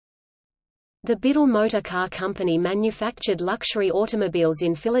The Biddle Motor Car Company manufactured luxury automobiles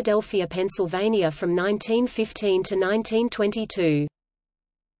in Philadelphia, Pennsylvania from 1915 to 1922.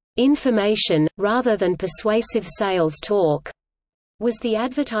 "Information, rather than persuasive sales talk," was the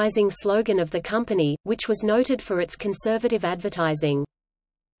advertising slogan of the company, which was noted for its conservative advertising.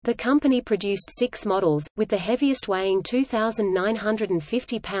 The company produced 6 models, with the heaviest weighing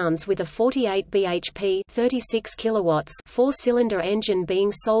 2,950 pounds with a 48 bhp 36 kilowatts 4-cylinder engine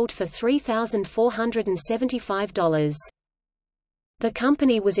being sold for $3,475. The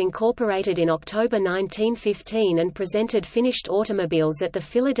company was incorporated in October 1915 and presented finished automobiles at the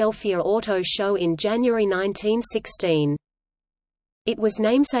Philadelphia Auto Show in January 1916. It was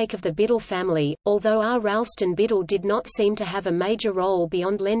namesake of the Biddle family, although R. Ralston Biddle did not seem to have a major role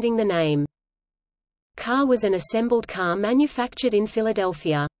beyond lending the name. Car was an assembled car manufactured in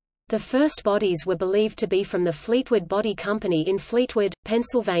Philadelphia. The first bodies were believed to be from the Fleetwood Body Company in Fleetwood,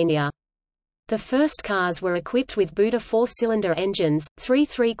 Pennsylvania. The first cars were equipped with Buda 4-cylinder engines, 3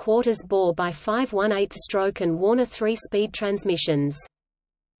 3/4 bore by 5 1/8 stroke and Warner 3-speed transmissions.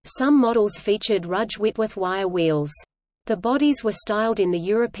 Some models featured Rudge Whitworth wire wheels. The bodies were styled in the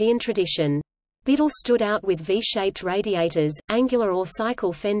European tradition. Biddle stood out with V-shaped radiators, angular or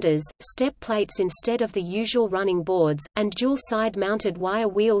cycle fenders, step plates instead of the usual running boards, and dual side-mounted wire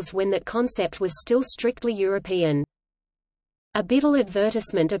wheels when that concept was still strictly European. A Biddle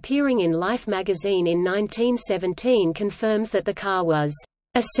advertisement appearing in Life magazine in 1917 confirms that the car was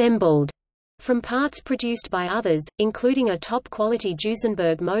assembled from parts produced by others, including a top-quality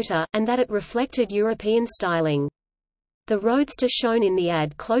Duesenberg motor, and that it reflected European styling. The Roadster shown in the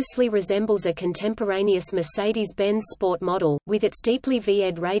ad closely resembles a contemporaneous Mercedes-Benz Sport model, with its deeply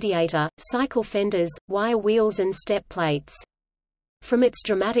V-ed radiator, cycle fenders, wire wheels and step plates. From its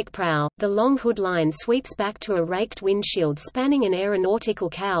dramatic prow, the long hood line sweeps back to a raked windshield spanning an aeronautical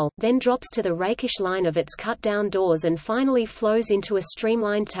cowl, then drops to the rakish line of its cut-down doors and finally flows into a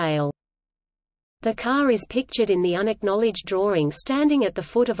streamlined tail. The car is pictured in the unacknowledged drawing standing at the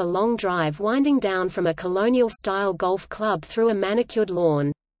foot of a long drive winding down from a colonial-style golf club through a manicured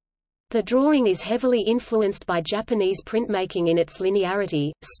lawn. The drawing is heavily influenced by Japanese printmaking in its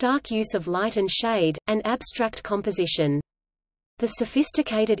linearity, stark use of light and shade, and abstract composition. The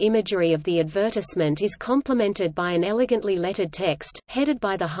sophisticated imagery of the advertisement is complemented by an elegantly lettered text, headed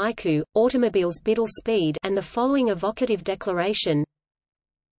by the haiku, "Automobiles Biddle Speed," and the following evocative declaration: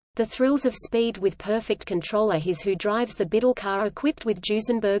 "The thrills of speed with perfect control are his who drives the Biddle car equipped with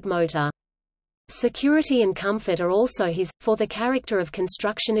Duesenberg motor. Security and comfort are also his, for the character of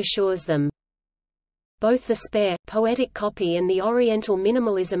construction assures them." Both the spare, poetic copy and the oriental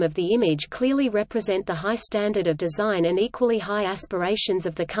minimalism of the image clearly represent the high standard of design and equally high aspirations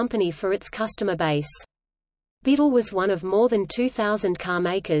of the company for its customer base. Biddle was one of more than 2,000 car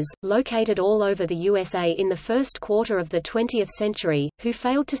makers, located all over the USA in the first quarter of the 20th century, who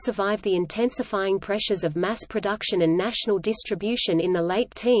failed to survive the intensifying pressures of mass production and national distribution in the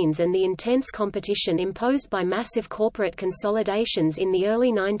late teens and the intense competition imposed by massive corporate consolidations in the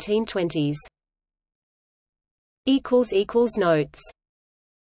early 1920s. Notes